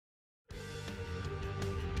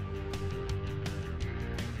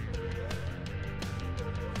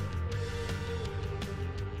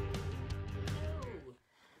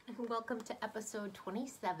welcome to episode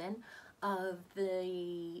 27 of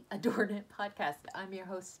the AdoreKnit Podcast. I'm your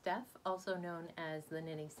host, Steph, also known as the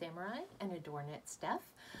Knitting Samurai and AdoreKnit Steph.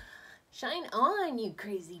 Shine on, you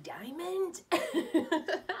crazy diamond!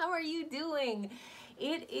 How are you doing?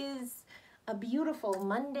 It is a beautiful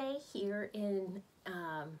Monday here in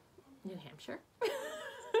New Hampshire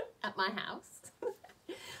at my house.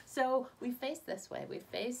 So we face this way, we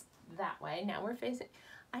face that way, now we're facing...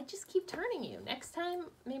 I just keep turning you. Next time,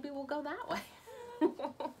 maybe we'll go that way.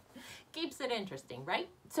 Keeps it interesting, right?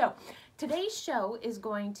 So today's show is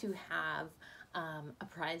going to have a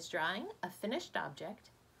prize drawing, a finished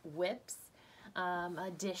object, whips,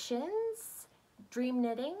 additions, dream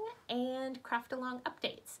knitting, and craft along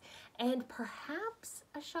updates. And perhaps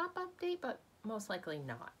a shop update, but most likely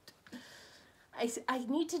not. I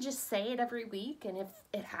need to just say it every week, and if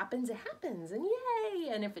it happens, it happens, and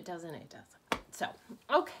yay! And if it doesn't, it doesn't. So,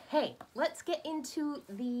 okay, let's get into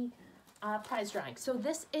the prize drawing. So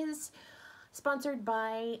this is sponsored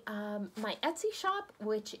by my Etsy shop,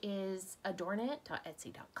 which is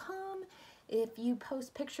AdoreKnit.etsy.com. If you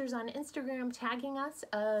post pictures on Instagram tagging us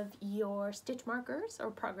of your stitch markers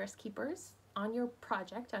or progress keepers on your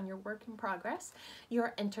project, on your work in progress,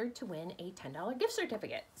 you're entered to win a $10 gift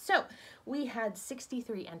certificate. So we had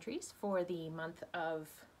 63 entries for the month of,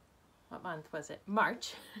 what month was it?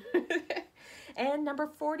 March. And number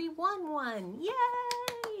 41 won.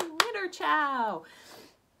 Yay! Knitter Chow!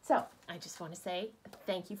 So I just want to say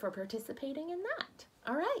thank you for participating in that.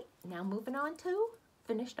 All right, now moving on to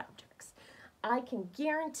finished objects. I can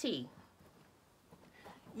guarantee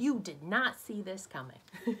you did not see this coming.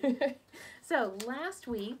 So last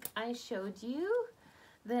week I showed you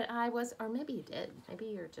that I was, or maybe you did, maybe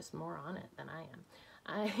you're just more on it than I am.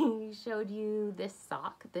 I showed you this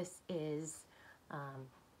sock. This is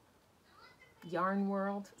Yarn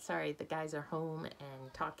World. Sorry, the guys are home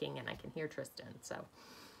and talking and I can hear Tristan, so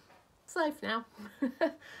it's life now.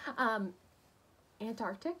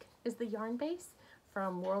 Antarctic is the yarn base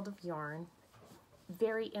from World of Yarn.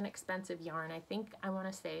 Very inexpensive yarn. I think I want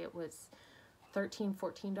to say it was $13,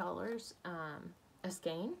 $14 a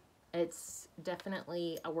skein. It's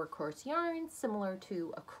definitely a workhorse yarn, similar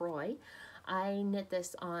to a Croy. I knit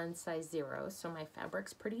this on size 0, so my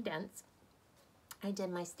fabric's pretty dense. I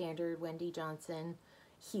did my standard Wendy Johnson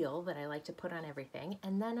heel that I like to put on everything,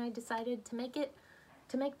 and then I decided to make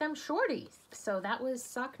them shorties. So that was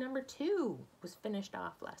sock number 2, was finished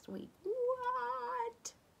off last week.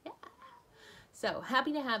 What? Yeah. So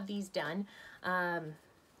happy to have these done.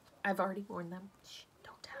 I've already worn them. Shh,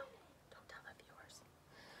 don't tell the viewers.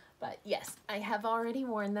 But yes, I have already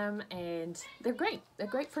worn them, and they're great. They're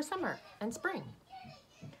great for summer and spring.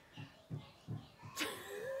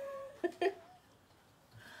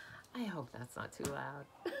 I hope that's not too loud.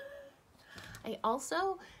 I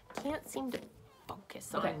also can't seem to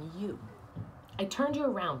focus on you. I turned you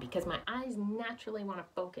around because my eyes naturally want to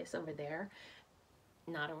focus over there,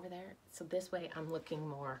 not over there. So this way I'm looking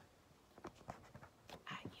more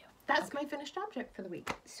at you. That's my finished object for the week.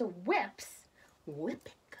 So whips,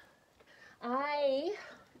 whipping good. I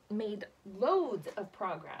made loads of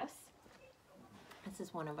progress. This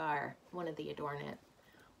is one of the AdoreKnit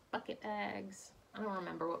bucket bags. I don't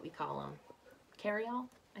remember what we call them. Carry-all,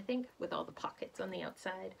 I think, with all the pockets on the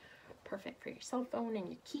outside. Perfect for your cell phone and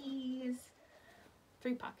your keys.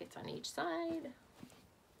 3 pockets on each side.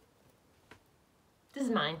 This is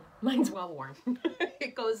mine. Mine's well worn.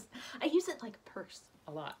 It goes, I use it like a purse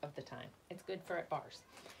a lot of the time. It's good for at bars.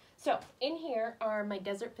 So in here are my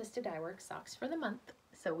Desert Vista Dyeworks socks for the month.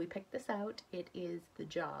 So we picked this out. It is the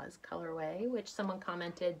Jaws colorway, which someone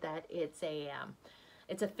commented that it's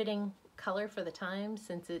a fitting color for the time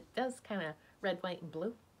since it does kind of red, white, and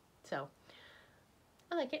blue. So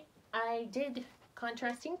I like it. I did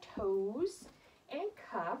contrasting toes and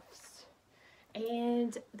cuffs,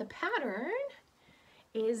 and the pattern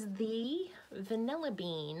is the Vanilla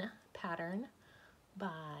Bean pattern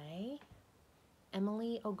by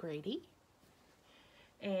Emily O'Grady,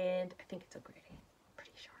 and I think it's O'Grady. I'm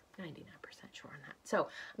pretty sure, 99% sure on that. So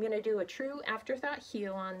I'm going to do a true afterthought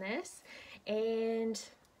heel on this, and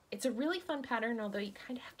it's a really fun pattern, although you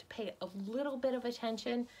kind of have to pay a little bit of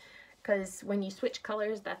attention because when you switch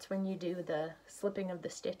colors, that's when you do the slipping of the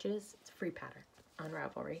stitches. It's a free pattern on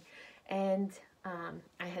Ravelry. And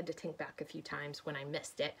I had to think back a few times when I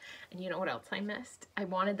missed it. And you know what else I missed? I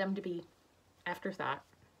wanted them to be afterthought.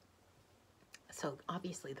 So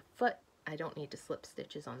obviously the foot, I don't need to slip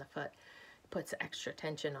stitches on the foot. It puts extra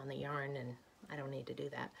tension on the yarn and I don't need to do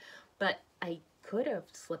that. But I could have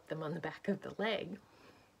slipped them on the back of the leg.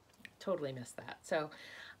 Totally missed that. So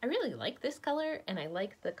I really like this color and I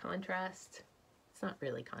like the contrast It's not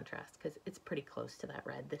really contrast because it's pretty close to that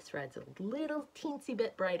red. This red's a little teensy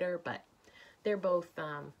bit brighter, but they're both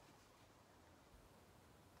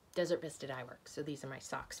Desert Vista Dyeworks. So these are my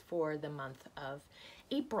socks for the month of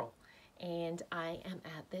April. And I am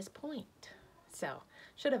at this point. So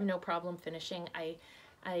should have no problem finishing. I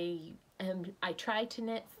try to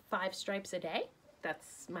knit 5 stripes a day.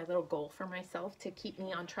 That's my little goal for myself to keep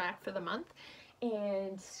me on track for the month.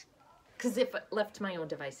 And because if left to my own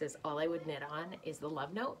devices, all I would knit on is the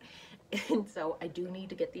love note. And so I do need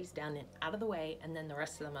to get these done and out of the way, and then the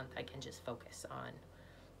rest of the month I can just focus on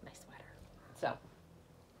my sweater. So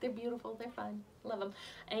they're beautiful, they're fun, love them.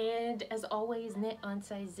 And as always, knit on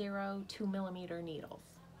size 0 2mm needles.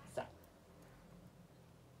 So.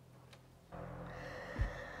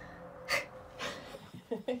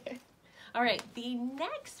 All right, the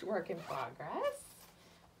next work in progress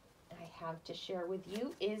I have to share with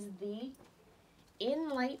you is the In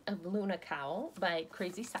Light of Luna Cowl by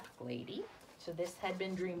Crazy Sock Lady. So this had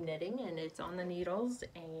been dream knitting and it's on the needles,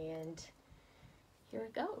 and here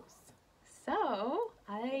it goes. So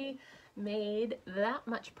I made that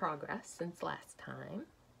much progress since last time.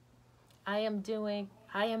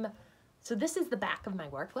 So this is the back of my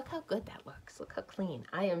work. Look how good that looks. Look how clean.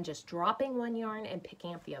 I am just dropping one yarn and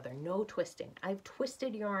picking up the other. No twisting. I've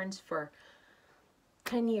twisted yarns for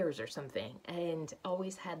 10 years or something and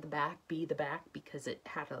always had the back be the back because it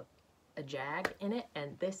had a jag in it,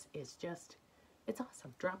 and this is just, it's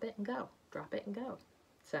awesome. Drop it and go. Drop it and go.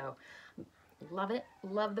 So love it.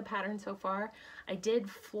 Love the pattern so far. I did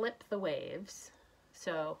flip the waves,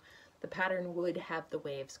 so the pattern would have the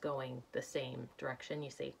waves going the same direction, you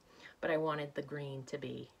see, but I wanted the green to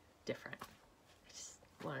be different. I just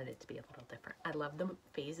wanted it to be a little different. I love the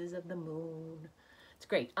phases of the moon. It's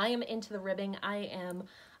great. I am into the ribbing. I am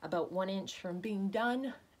about 1 inch from being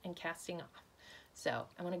done and casting off. So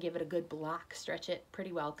I want to give it a good block, stretch it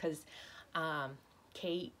pretty well, because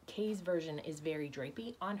Kay's version is very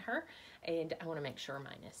drapey on her, and I want to make sure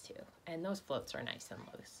mine is too. And those floats are nice and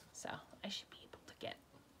loose, so I should be able to get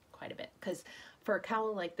quite a bit, because for a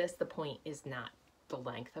cowl like this, the point is not the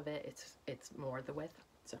length of it, it's more the width.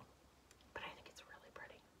 So, but I think it's really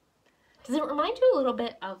pretty. Does it remind you a little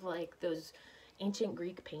bit of like those ancient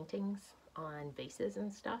Greek paintings on vases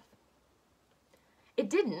and stuff? It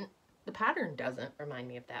didn't. The pattern doesn't remind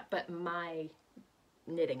me of that, but my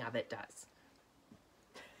knitting of it does.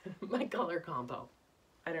 My color combo.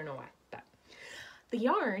 I don't know why, but the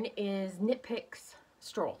yarn is Knit Picks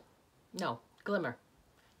Stroll. No, Glimmer.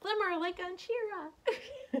 Glimmer like on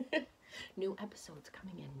Shira. New episodes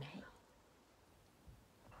coming in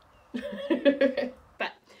May.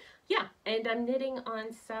 But yeah, and I'm knitting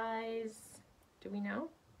on size, do we know?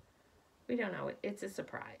 We don't know. It's a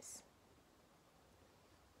surprise.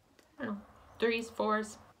 I don't know, 3s,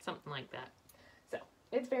 4s, something like that. So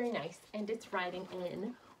it's very nice, and it's riding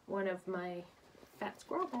in one of my fat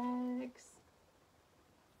squirrel bags.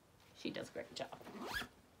 She does a great job.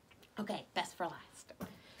 Okay, best for last.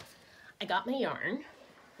 I got my yarn.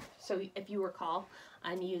 So if you recall,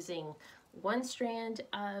 I'm using 1 strand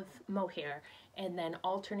of mohair and then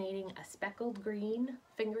alternating a speckled green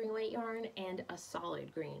fingering weight yarn and a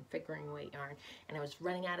solid green fingering weight yarn. And I was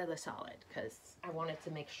running out of the solid because I wanted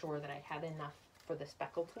to make sure that I had enough for the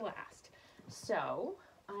speckle to last. So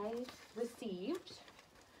I received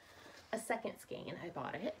a second skein. I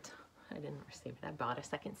bought it. I didn't receive it. I bought a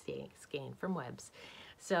second skein from Webb's.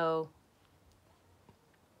 So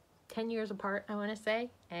 10 years apart, I want to say,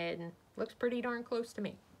 and looks pretty darn close to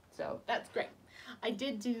me. So that's great. I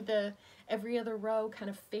did do the every other row, kind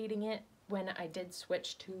of fading it when I did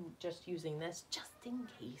switch to just using this, just in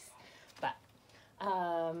case. But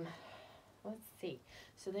let's see.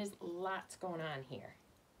 So there's lots going on here.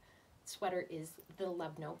 Sweater is The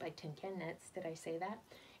Love Note by Tin Can Knits. Did I say that?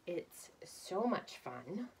 It's so much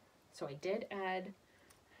fun. So I did add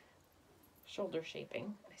shoulder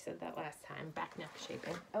shaping. I said that last time. Back neck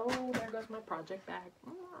shaping. Oh, there goes my project bag.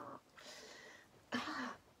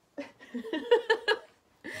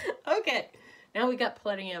 Okay, now we got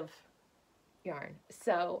plenty of yarn.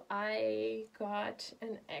 So I got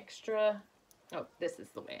an extra, oh, this is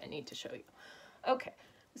the way I need to show you. Okay,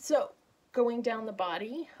 so going down the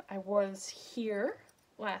body, I was here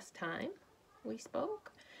last time we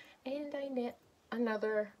spoke, and I knit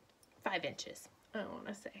another 5 inches, I want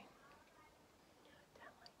to say.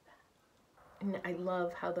 And I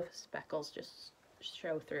love how the speckles just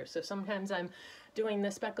show through. So sometimes I'm doing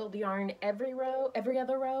the speckled yarn every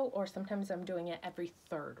other row, or sometimes I'm doing it every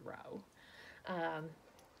 3rd row.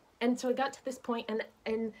 And so I got to this point,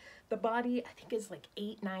 and the body I think is like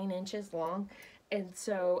 8-9 inches long, and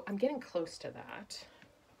so I'm getting close to that.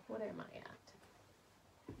 What am I at?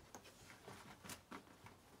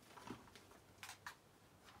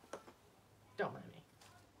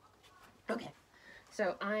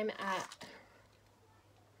 So I'm at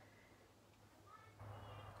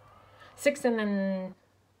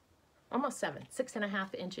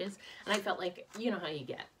 6.5 inches. And I felt like, you know how you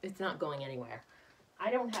get, it's not going anywhere. I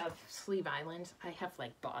don't have sleeve island. I have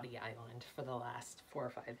like body island for the last 4 or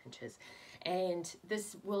 5 inches. And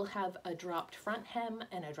this will have a dropped front hem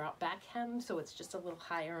and a dropped back hem. So it's just a little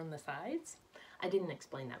higher on the sides. I didn't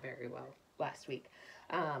explain that very well last week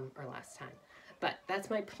or last time. But that's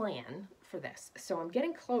my plan for this. So I'm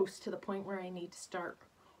getting close to the point where I need to start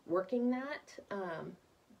working that.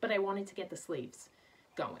 But I wanted to get the sleeves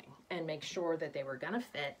going and make sure that they were gonna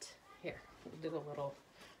fit. Here, we'll do a little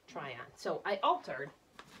try on. So I altered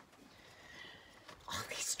all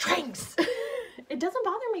these strings. It doesn't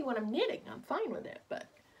bother me when I'm knitting. I'm fine with it, but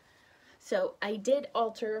so I did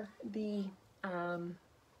alter the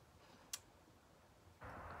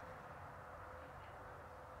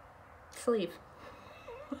sleeve.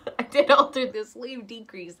 I did alter the sleeve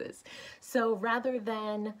decreases. So rather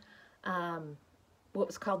than what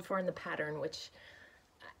was called for in the pattern, which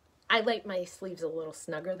I like my sleeves a little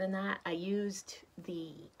snugger than that, I used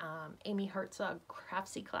the Amy Herzog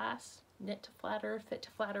Craftsy class, Knit to Flatter, Fit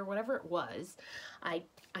to Flatter, whatever it was. I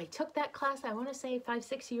took that class, I want to say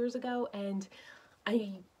 5-6 years ago, and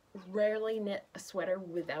I rarely knit a sweater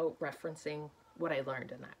without referencing what I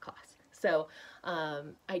learned in that class. So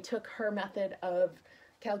I took her method of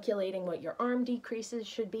calculating what your arm decreases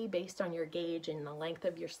should be based on your gauge and the length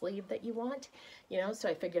of your sleeve that you want, you know, so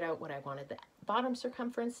I figured out what I wanted the bottom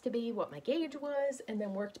circumference to be, what my gauge was, and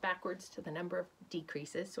then worked backwards to the number of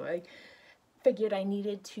decreases. So I figured I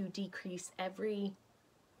needed to decrease every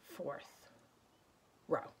 4th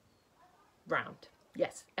round.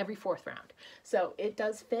 Yes, every 4th round. So it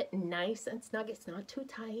does fit nice and snug. It's not too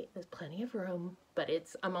tight. There's plenty of room, but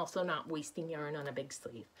I'm also not wasting yarn on a big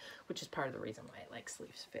sleeve, which is part of the reason why I like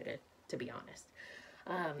sleeves fitted, to be honest.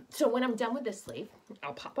 So when I'm done with this sleeve,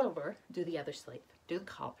 I'll pop over, do the other sleeve, do the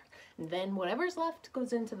collar, and then whatever's left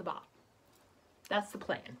goes into the bottom. That's the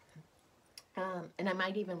plan. And I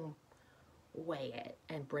might even weigh it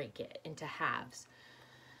and break it into halves,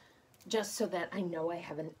 just so that I know I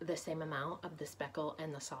have the same amount of the speckle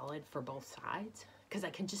and the solid for both sides, because I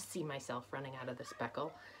can just see myself running out of the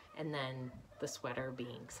speckle and then the sweater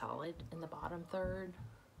being solid in the bottom third.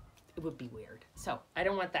 It would be weird. So I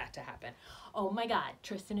don't want that to happen. Oh my God,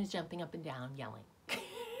 Tristan is jumping up and down yelling.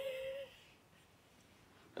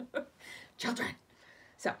 Children.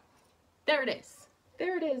 So there it is.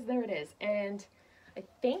 There it is. There it is. And I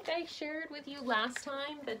think I shared with you last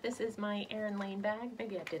time that this is my Erin Lane bag.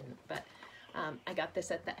 Maybe I didn't, but I got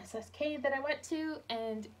this at the SSK that I went to,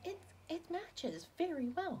 and it matches very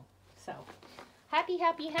well. So happy,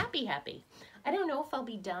 happy, happy, happy. I don't know if I'll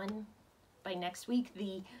be done by next week.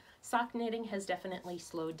 The sock knitting has definitely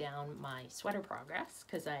slowed down my sweater progress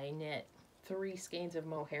because I knit 3 skeins of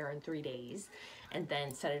mohair in 3 days and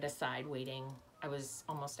then set it aside waiting. I was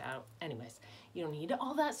almost out. Anyways, you don't need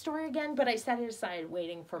all that story again, but I set it aside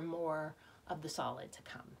waiting for more of the solid to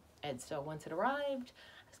come. And so once it arrived,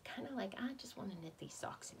 I was kind of like, I just want to knit these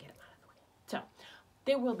socks and get them out of the way. So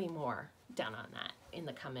there will be more done on that in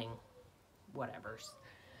the coming whatevers.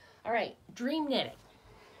 All right, dream knitting.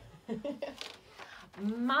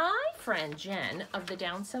 My friend Jen of the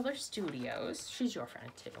Downseller Studios, she's your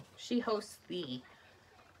friend too. She hosts the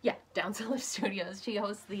Downseller Studios. She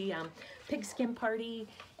hosts the pigskin party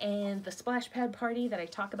and the splash pad party that I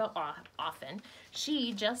talk about often.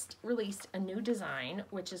 She just released a new design,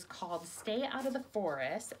 which is called Stay Out of the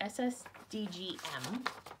Forest, SSDGM.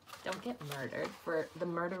 Don't get murdered for the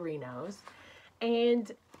murderinos. And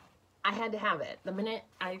I had to have it. The minute,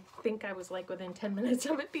 I think I was like within 10 minutes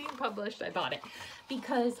of it being published, I bought it.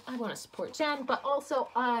 Because I want to support Jen, but also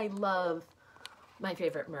I love My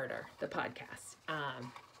Favorite Murder, the podcast.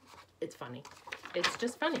 It's funny. It's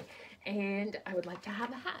just funny. And I would like to have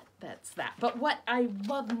a hat. That's that. But what I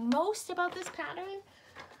love most about this pattern,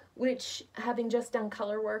 which having just done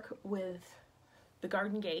color work with the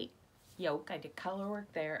Garden Gate yoke, I did color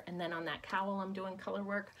work there. And then on that cowl, I'm doing color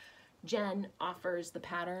work. Jen offers the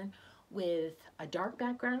pattern with a dark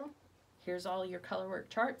background. Here's all your color work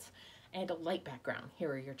charts. And a light background. Here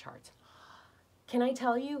are your charts. Can I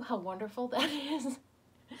tell you how wonderful that is?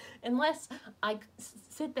 Unless I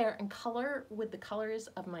sit there and color with the colors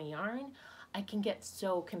of my yarn, I can get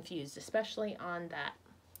so confused, especially on that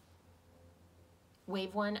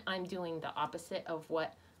wave one. I'm doing the opposite of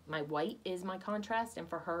what my white is my contrast, and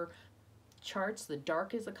for her charts, the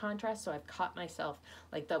dark is the contrast, so I've caught myself,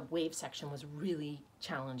 like the wave section was really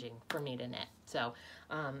challenging for me to knit. So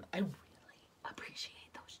I really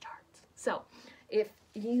appreciate those charts. So if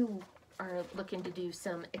you are looking to do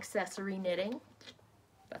some accessory knitting,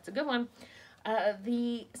 that's a good one.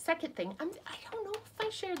 The second thing, I don't know if I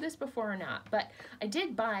shared this before or not, but I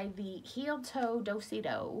did buy the Heel Toe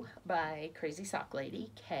Do-Si-Do by Crazy Sock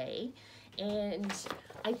Lady, Kay, and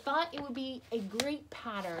I thought it would be a great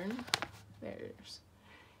pattern,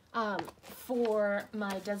 for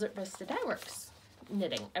my Desert Vista Dye Works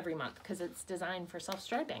knitting every month, because it's designed for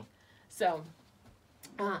self-striping. So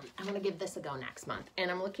I'm going to give this a go next month,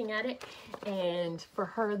 and I'm looking at it, and for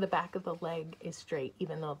her, the back of the leg is straight,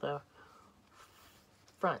 even though the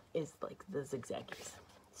front is like the zigzaggies.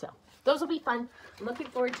 So those will be fun. I'm looking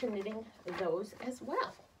forward to knitting those as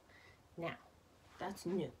well. Now, that's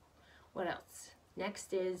new. What else?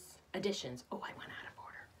 Next is additions. Oh, I went out of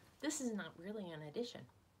order. This is not really an addition.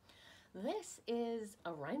 This is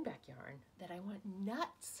a Rhinebeck yarn that I went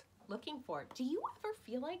nuts looking for. Do you ever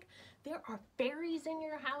feel like there are fairies in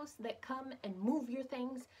your house that come and move your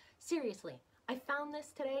things? Seriously, I found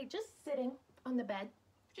this today just sitting on the bed,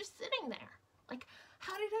 just sitting there. Like,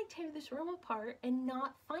 how did I tear this room apart and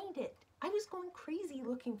not find it? I was going crazy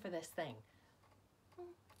looking for this thing.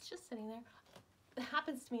 It's just sitting there. It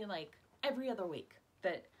happens to me like every other week,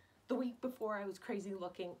 that the week before I was crazy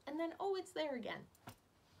looking, and then, oh, it's there again.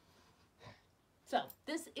 So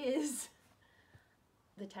this is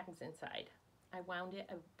the tags inside. I wound it,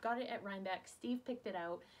 I got it at Rhinebeck. Steve picked it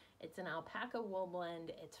out. It's an alpaca wool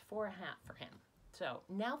blend. It's for a hat for him. So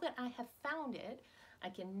now that I have found it, I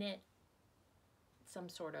can knit some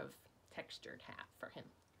sort of textured hat for him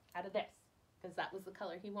out of this, because that was the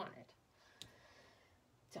color he wanted.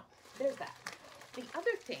 So there's that. The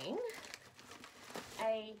other thing,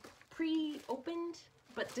 I pre-opened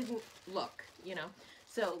but didn't look, you know.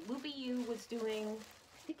 So Loopy U was doing,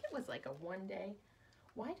 I think it was like a 1 day.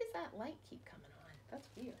 Why does that light keep coming on? That's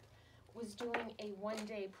weird. Was doing a 1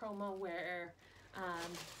 day promo where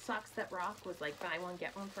Socks That Rock was like buy one,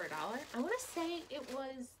 get one for $1. I want to say it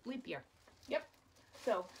was leap year. Yep.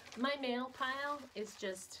 So my mail pile is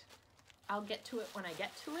just, I'll get to it when I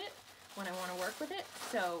get to it, when I want to work with it.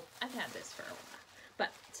 So I've had this for a while.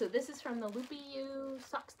 But, so this is from the Loopy U,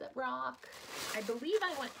 Socks That Rock. I believe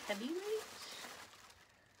I went heavyweight.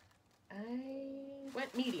 I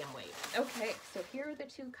went medium weight. Okay, so here are the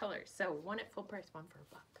two colors. So one at full price, one for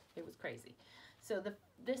 $1. It was crazy. So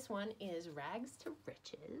this one is Rags to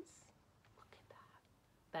Riches. Look at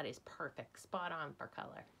that. That is perfect, spot on for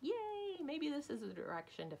color. Yay! Maybe this is the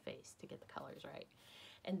direction to face to get the colors right.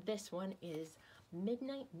 And this one is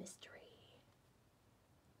Midnight Mystery.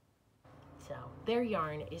 So their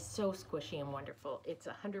yarn is so squishy and wonderful. It's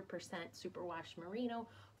 100% superwash merino,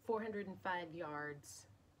 405 yards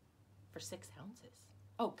for 6 ounces.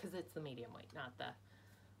 Oh, because it's the medium weight, not the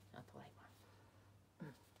light one.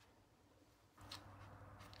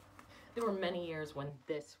 There were many years when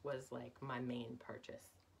this was like my main purchase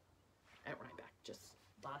at Rhinebeck. Just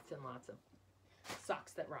lots and lots of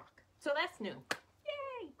Socks That Rock. So that's new.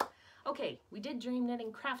 Yay! Okay, we did dream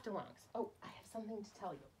knitting craft-alongs. Oh, I have something to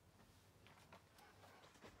tell you.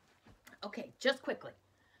 Okay, just quickly.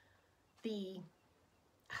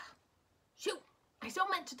 Shoot! I so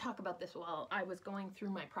meant to talk about this while I was going through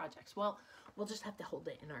my projects. Well, we'll just have to hold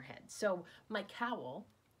it in our head. So my cowl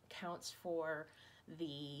counts for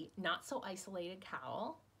the Not So Isolated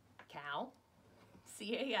cowl,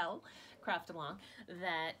 C-A-L, craft-along,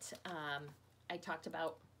 that I talked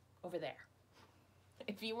about over there.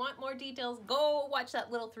 If you want more details, go watch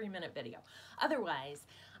that little 3-minute video. Otherwise,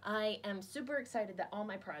 I am super excited that all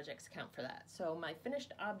my projects count for that. So my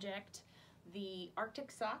finished object, the Arctic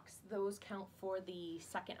socks, those count for the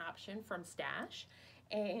second option from Stash,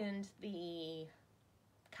 and the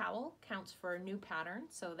cowl counts for a new pattern,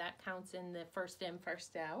 so that counts in the first in,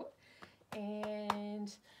 first out.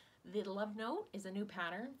 And the Love Note is a new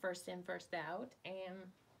pattern, first in, first out. And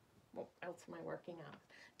what else am I working on?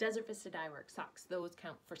 Desert Vista Dye Works socks, those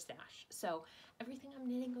count for Stash. So everything I'm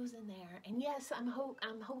knitting goes in there. And yes, I'm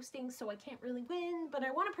hosting, so I can't really win, but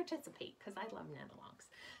I want to participate because I love knit-alongs.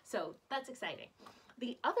 So that's exciting.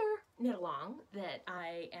 The other knit-along that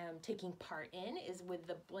I am taking part in is with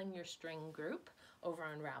the Bling Your String group over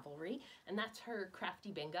on Ravelry, and that's her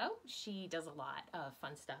Crafty Bingo. She does a lot of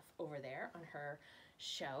fun stuff over there on her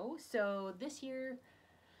show. So this year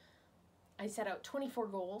I set out 24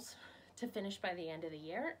 goals to finish by the end of the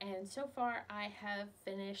year, and so far I have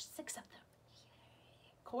finished 6 of them.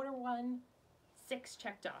 Yay. Quarter 1, 6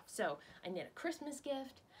 checked off. So I knit a Christmas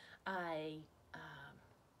gift, I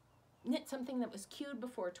knit something that was queued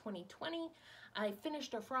before 2020, I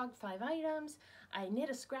finished a frog 5 items, I knit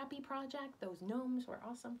a scrappy project, those gnomes were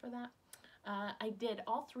awesome for that. I did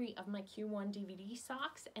all 3 of my Q1 DVD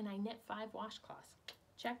socks, and I knit 5 washcloths.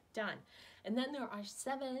 Check, done. And then there are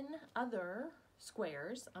 7 other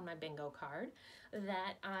squares on my bingo card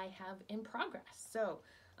that I have in progress. So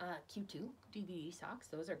Q2 DVD socks,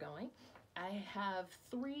 those are going. I have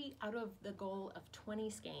 3 out of the goal of 20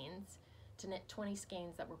 skeins, to knit 20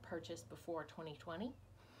 skeins that were purchased before 2020.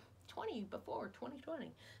 20 before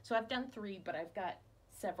 2020. So I've done 3, but I've got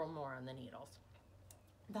several more on the needles.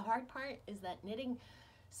 The hard part is that knitting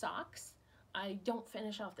socks, I don't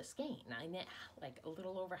finish off the skein. I knit like a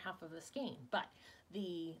little over half of the skein, but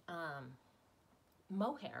the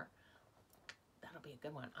mohair, that'll be a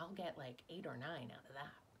good one. I'll get like 8 or 9 out of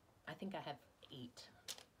that. I think I have 8.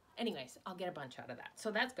 Anyways, I'll get a bunch out of that.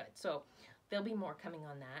 So that's good. So there'll be more coming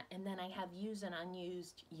on that. And then I have used and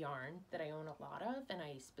unused yarn that I own a lot of, and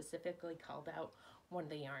I specifically called out one of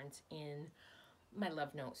the yarns in my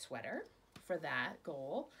Love Note sweater for that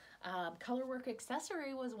goal. Colorwork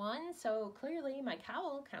accessory was one, so clearly my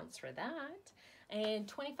cowl counts for that. And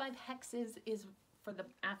 25 hexes is for the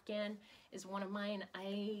Afghan is one of mine.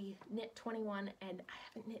 I knit 21 and I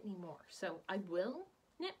haven't knit any more, so I will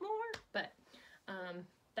knit more, but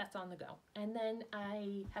that's on the go. And then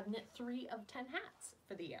I have knit 3 of 10 hats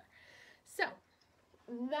for the year. So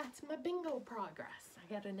that's my bingo progress.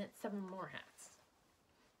 I gotta knit 7 more hats.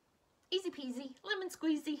 Easy peasy, lemon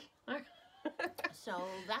squeezy. So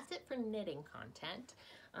that's it for knitting content.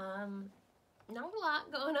 Not a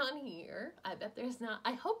lot going on here.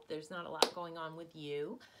 I hope there's not a lot going on with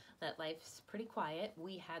you, that life's pretty quiet.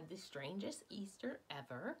 We had the strangest Easter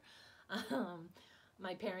ever.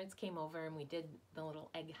 My parents came over and we did the little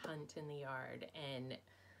egg hunt in the yard, and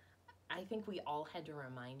I think we all had to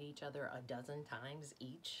remind each other a dozen times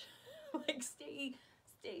each, like stay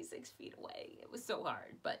 6 feet away. It was so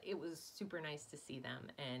hard, but it was super nice to see them,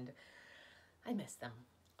 and I miss them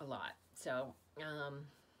a lot. So,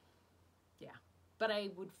 yeah. But I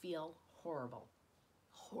would feel horrible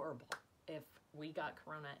if we got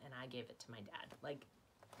corona and I gave it to my dad. Like,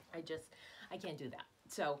 I can't do that.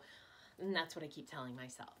 So, and that's what I keep telling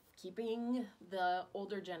myself. Keeping the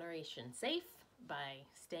older generation safe by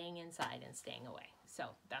staying inside and staying away. So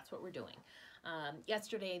that's what we're doing.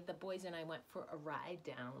 Yesterday, the boys and I went for a ride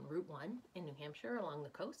down Route 1 in New Hampshire along the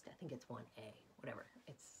coast. I think it's 1A, whatever.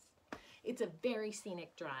 It's a very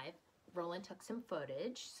scenic drive. Roland took some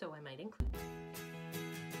footage, so I might include it.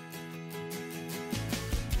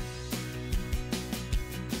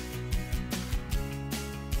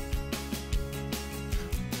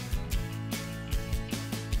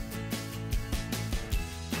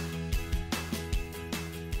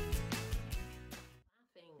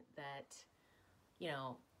 That, you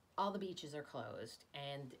know, all the beaches are closed,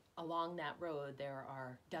 and along that road there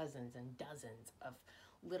are dozens and dozens of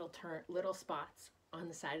little spots on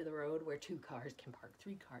the side of the road where 2 cars can park,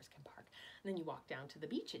 3 cars can park. And then you walk down to the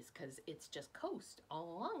beaches because it's just coast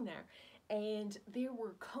all along there. And there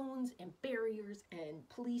were cones and barriers and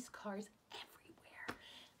police cars everywhere.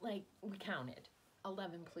 Like, we counted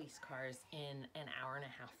 11 police cars in an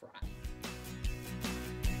hour-and-a-half ride.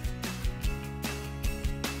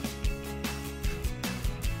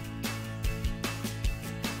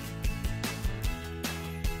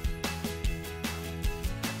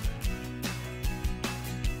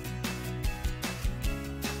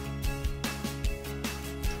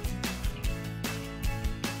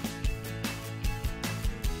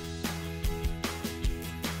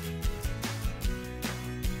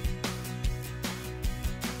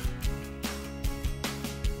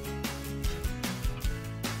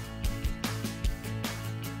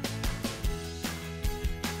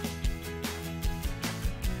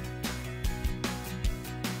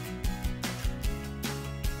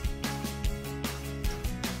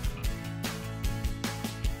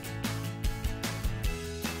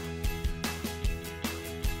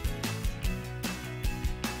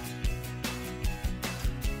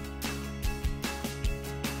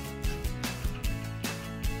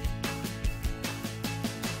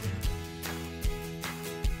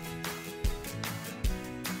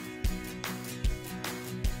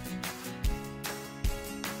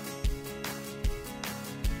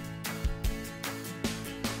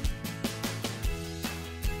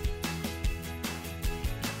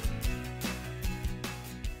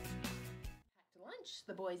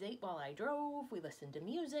 The boys ate while I drove. We listened to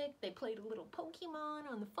music. They played a little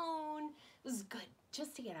Pokemon on the phone. It was good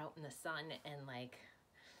just to get out in the sun and, like,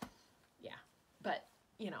 yeah. But,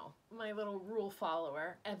 you know, my little rule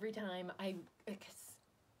follower, every time I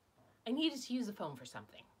needed to use the phone for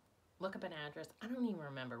something. Look up an address. I don't even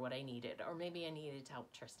remember what I needed. Or maybe I needed to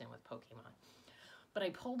help Tristan with Pokemon. But I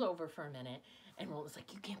pulled over for a minute and Roland was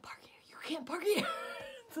like, "You can't park here. You can't park here."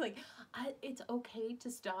 It's like, it's okay to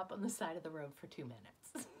stop on the side of the road for 2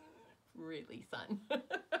 minutes. Really, son.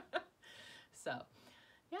 So,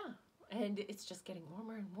 yeah. And it's just getting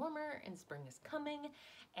warmer and warmer, and spring is coming.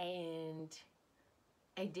 And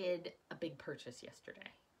I did a big purchase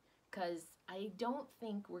yesterday because I don't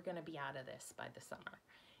think we're going to be out of this by the summer.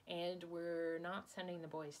 And we're not sending the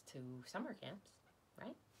boys to summer camps,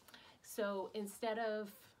 right? So instead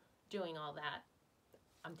of doing all that,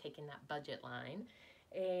 I'm taking that budget line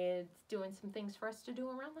and doing some things for us to do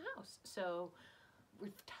around the house. So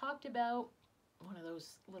we've talked about one of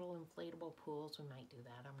those little inflatable pools. We might do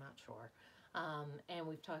that, I'm not sure. And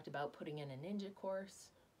we've talked about putting in a ninja course,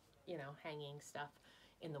 you know, hanging stuff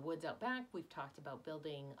in the woods out back. We've talked about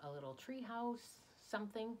building a little tree house,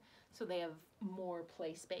 something, so they have more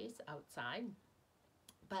play space outside.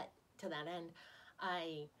 But to that end,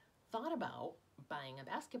 I thought about buying a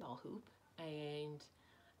basketball hoop, and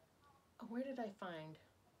where did I find?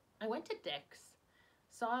 I went to Dick's,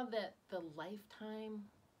 saw that the Lifetime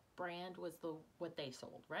brand was what they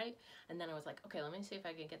sold, right? And then I was like, okay, let me see if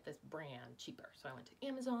I can get this brand cheaper. So I went to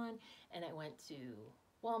Amazon and I went to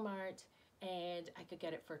Walmart, and I could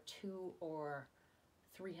get it for $200 or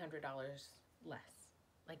 $300 less.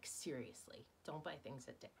 Like, seriously, don't buy things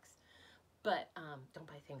at Dick's. But don't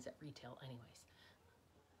buy things at retail anyways.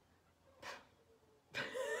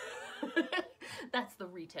 That's the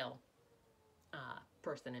retail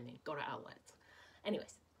person in me. Go to outlets.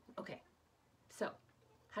 Anyways, okay. So,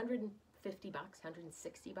 $150,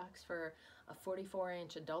 $160 for a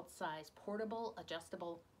 44-inch adult size portable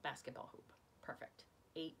adjustable basketball hoop. Perfect.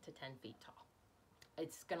 8 to 10 feet tall.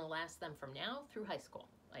 It's gonna last them from now through high school.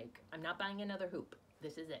 Like, I'm not buying another hoop.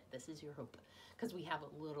 This is it. This is your hoop. Because we have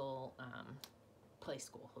a little play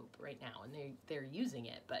school hoop right now, and they're using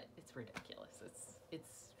it, but it's ridiculous.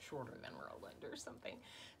 It's shorter than Roland or something.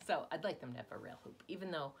 So I'd like them to have a real hoop,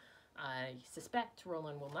 even though I suspect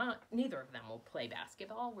Roland will not. Neither of them will play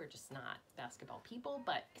basketball. We're just not basketball people,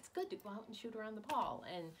 but it's good to go out and shoot around the ball.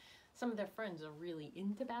 And some of their friends are really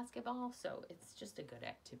into basketball, so it's just a good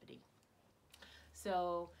activity.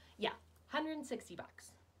 So yeah, $160,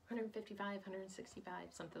 $155, $165,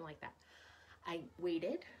 something like that. I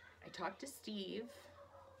waited. I talked to Steve.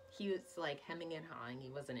 He was like hemming and hawing.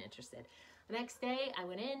 He wasn't interested. The next day I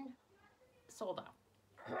went in, sold out.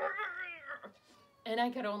 And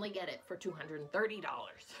I could only get it for $230.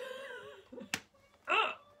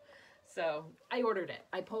 So I ordered it.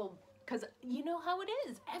 I pulled, because you know how it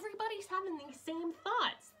is. Everybody's having these same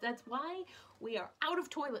thoughts. That's why we are out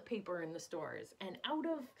of toilet paper in the stores and out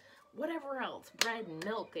of whatever else, bread and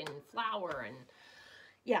milk and flour and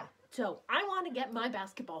yeah. So I want to get my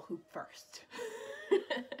basketball hoop first.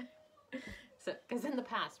 So, because in the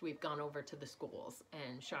past we've gone over to the schools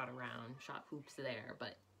and shot hoops there,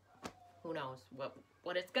 but who knows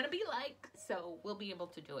what it's going to be like. So we'll be able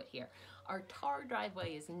to do it here. Our tar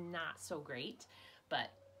driveway is not so great,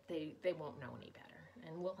 but they won't know any better.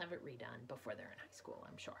 And we'll have it redone before they're in high school,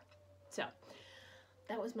 I'm sure. So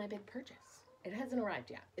that was my big purchase. It hasn't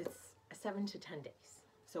arrived yet. It's 7 to 10 days.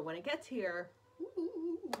 So when it gets here,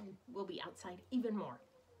 we'll be outside even more.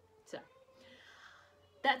 So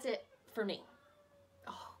that's it for me.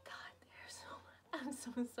 Oh God, I'm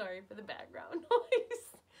so sorry for the background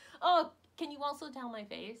noise. Oh, can you also tell my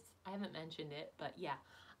face? I haven't mentioned it, but yeah,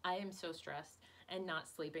 I am so stressed and not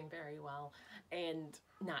sleeping very well and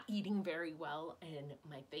not eating very well, and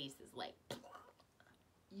my face is like,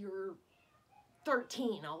 you're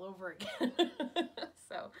 13 all over again.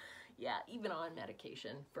 So yeah, even on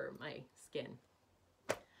medication for my skin.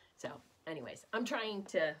 So anyways, I'm trying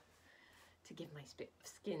to give my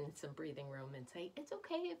skin some breathing room and say, it's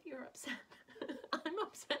okay if you're upset. I'm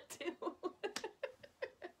upset too.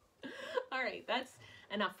 All right, that's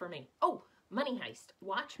enough for me. Oh, Money Heist.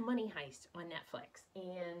 Watch Money Heist on Netflix.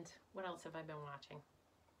 And what else have I been watching?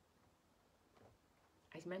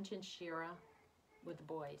 I mentioned Shira with the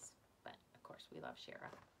boys, but of course we love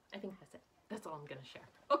Shira. I think that's it. That's all I'm going to share.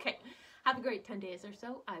 Okay, have a great 10 days or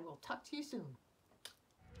so. I will talk to you soon.